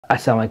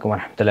Assalamualaikum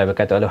warahmatullahi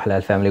wabarakatuh. Hello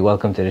Halal family,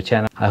 welcome to the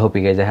channel. I hope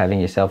you guys are having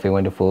yourself a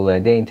wonderful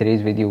day. In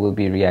today's video we'll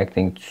be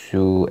reacting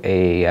to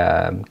a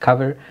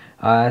cover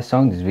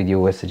song. This video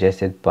was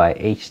suggested by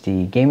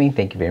HD Gaming.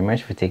 Thank you very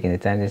much for taking the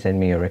time to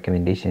send me your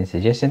recommendation and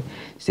suggestion.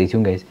 Stay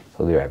tuned guys,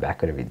 we'll be right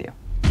back with a video.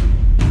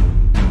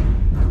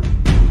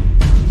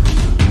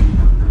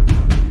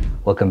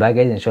 Welcome back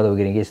guys. Inshallah we're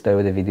going to get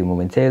started with the video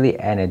momentarily,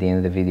 and at the end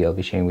of the video I'll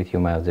be sharing with you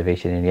my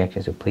observation and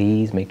reaction, so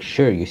please make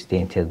sure you stay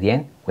until the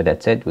end. With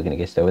that said, we're going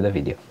to get started with the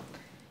video.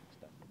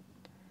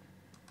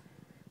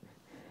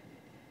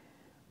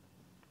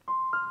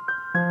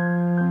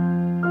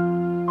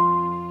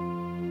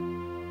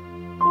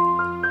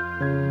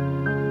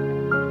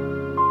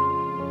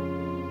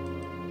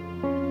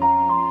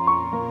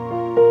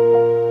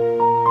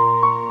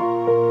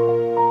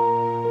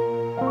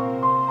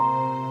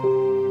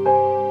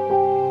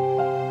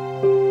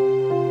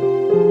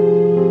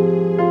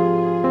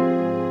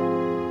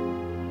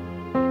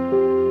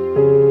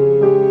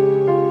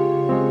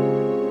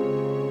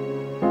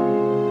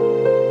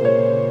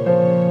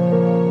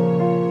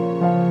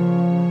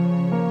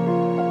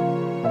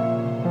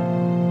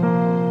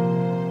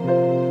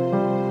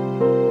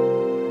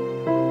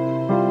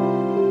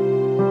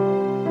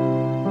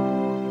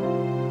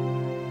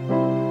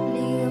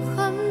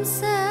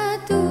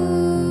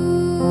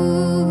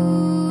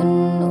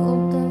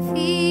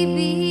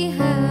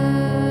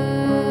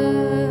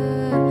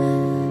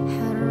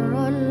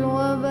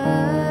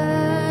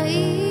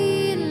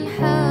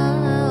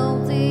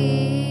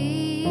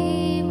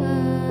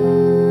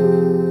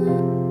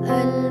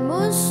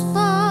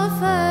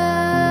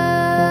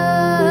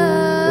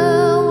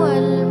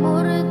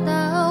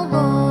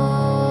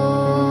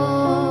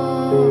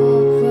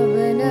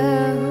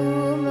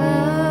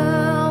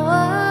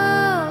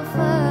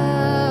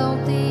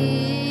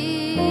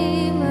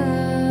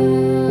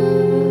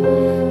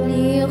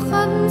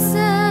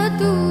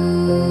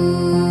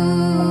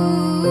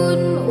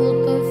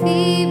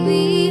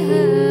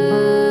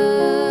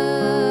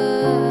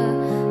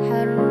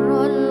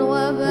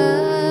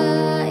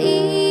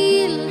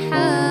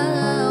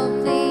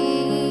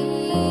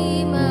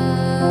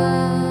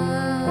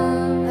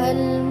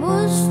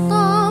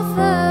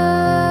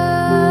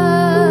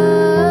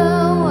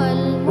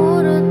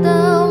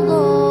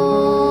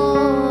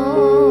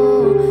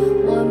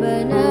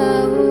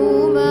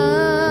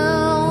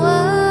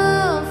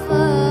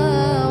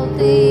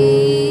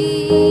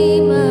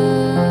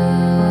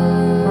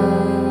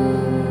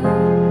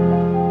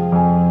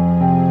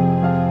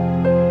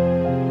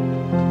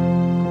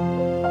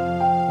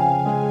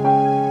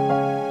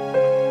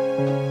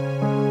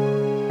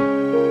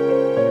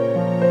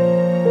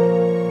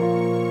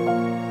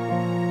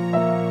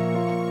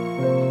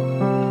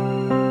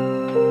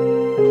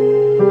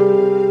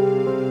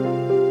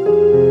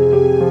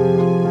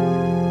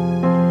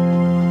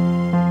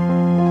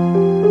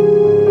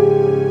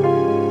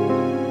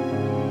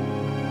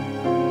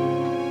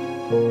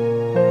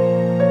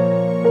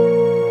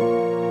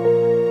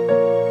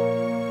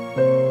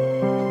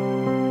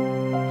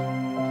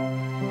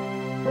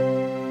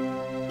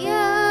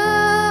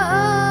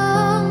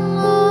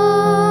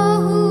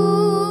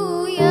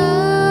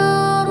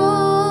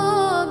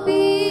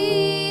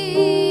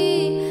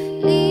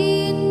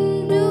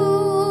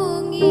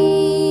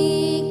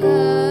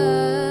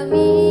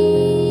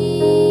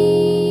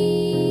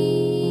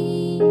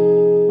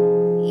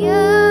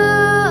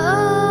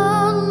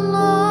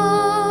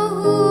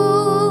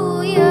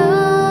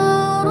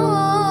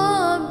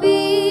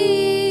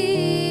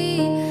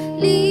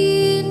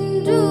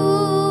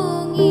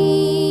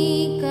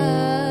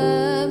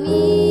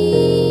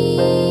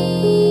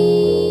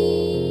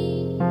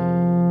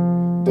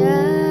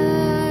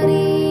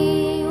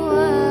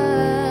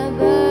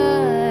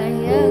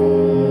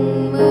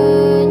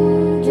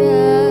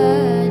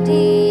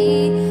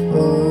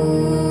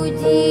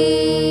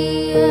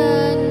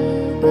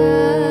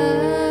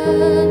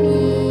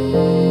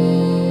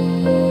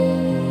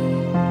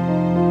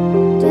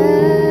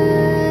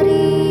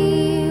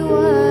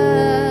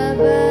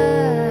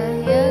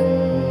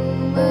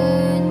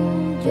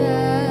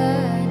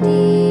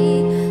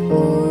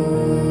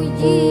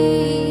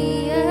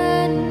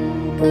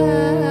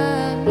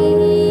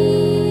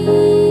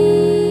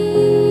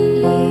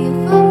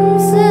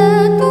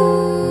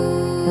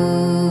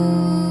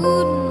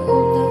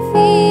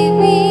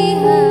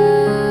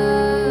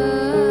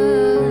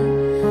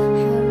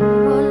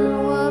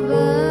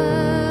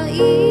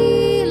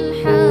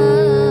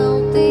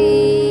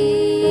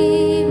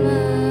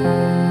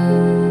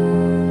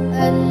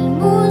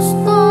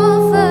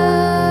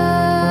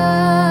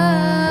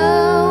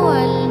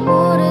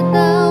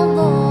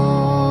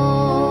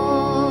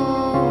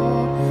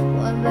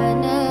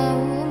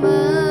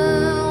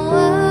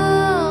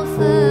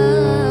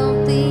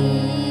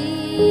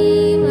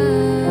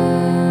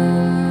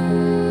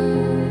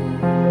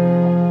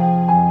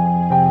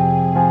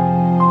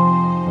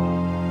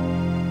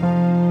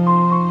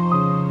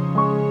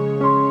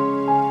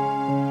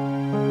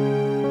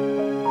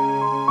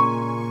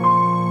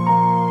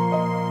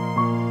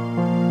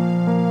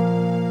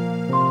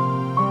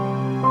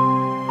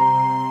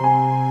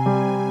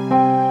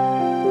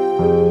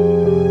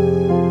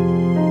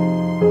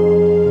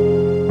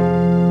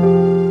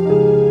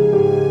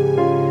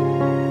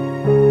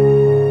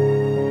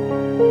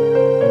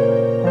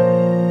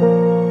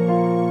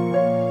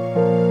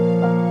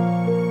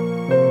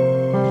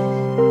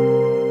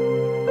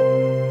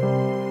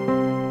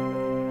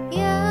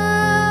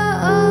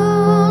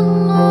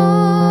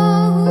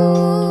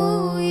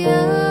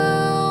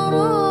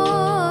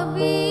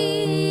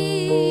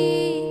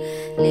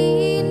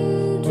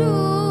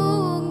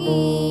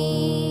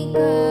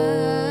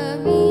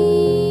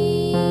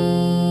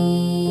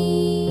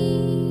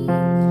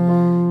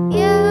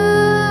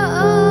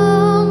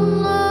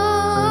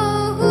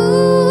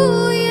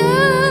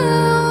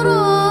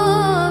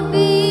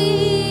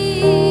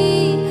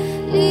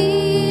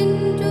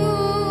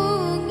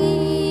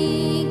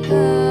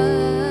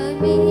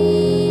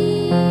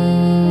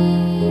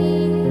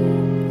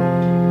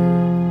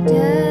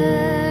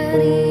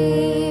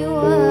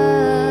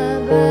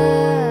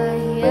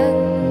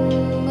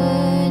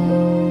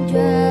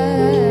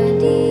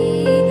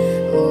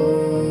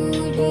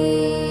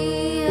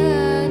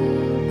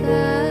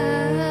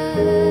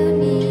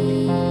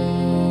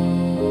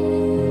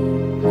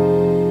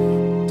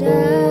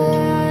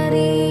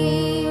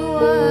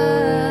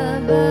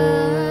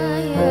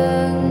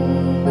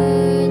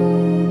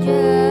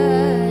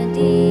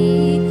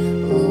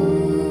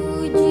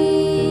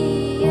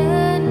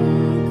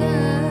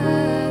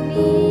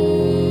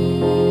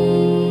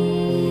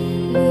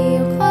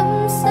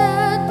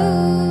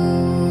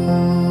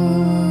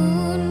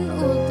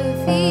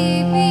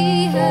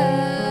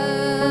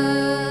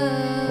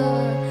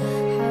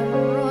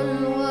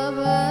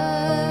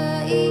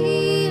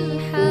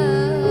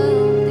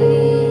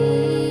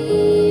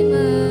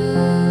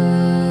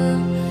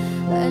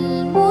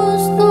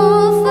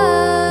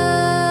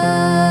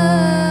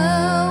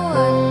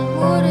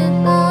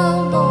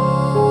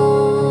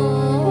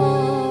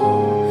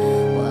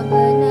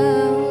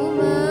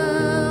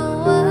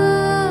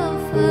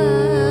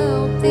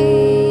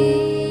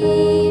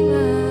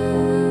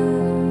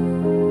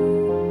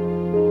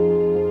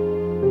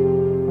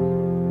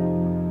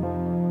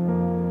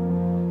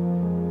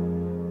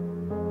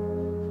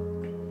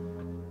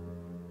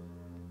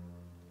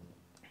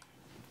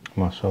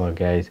 Mashallah,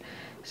 guys.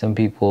 Some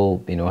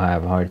people, you know,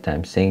 have a hard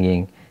time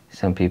singing.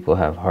 Some people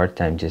have a hard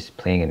time just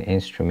playing an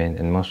instrument,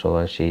 and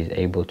mashallah, she's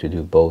able to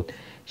do both.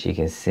 She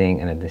can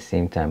sing and at the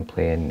same time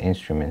play an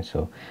instrument.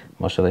 So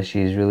mashallah,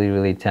 she's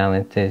really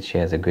talented. She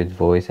has a good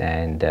voice,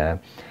 and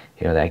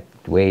you know, that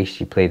way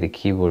she played the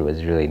keyboard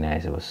was really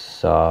nice. It was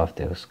soft,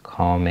 it was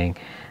calming,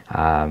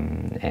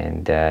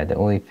 and the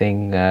only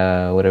thing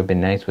would have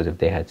been nice was if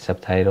they had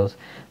subtitles,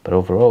 but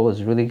overall it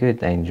was really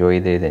good. I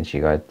enjoyed it, and she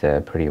got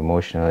pretty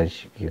emotional.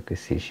 You could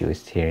see she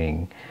was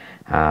tearing,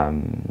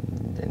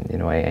 and, you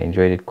know, I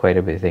enjoyed it quite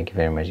a bit. Thank you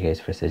very much, guys,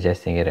 for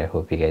suggesting it. I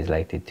hope you guys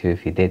liked it too.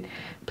 If you did,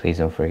 please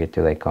don't forget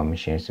to like, comment,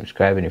 share, and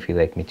subscribe. And if you'd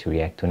like me to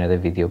react to another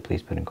video,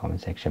 please put in the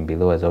comment section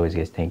below. As always,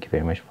 guys, thank you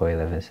very much for your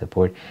love and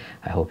support.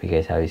 I hope you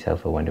guys have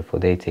yourself a wonderful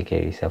day. Take care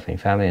of yourself and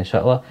your family,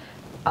 inshallah.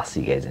 I'll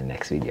see you guys in the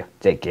next video.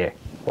 Take care.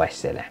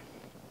 Wassalam.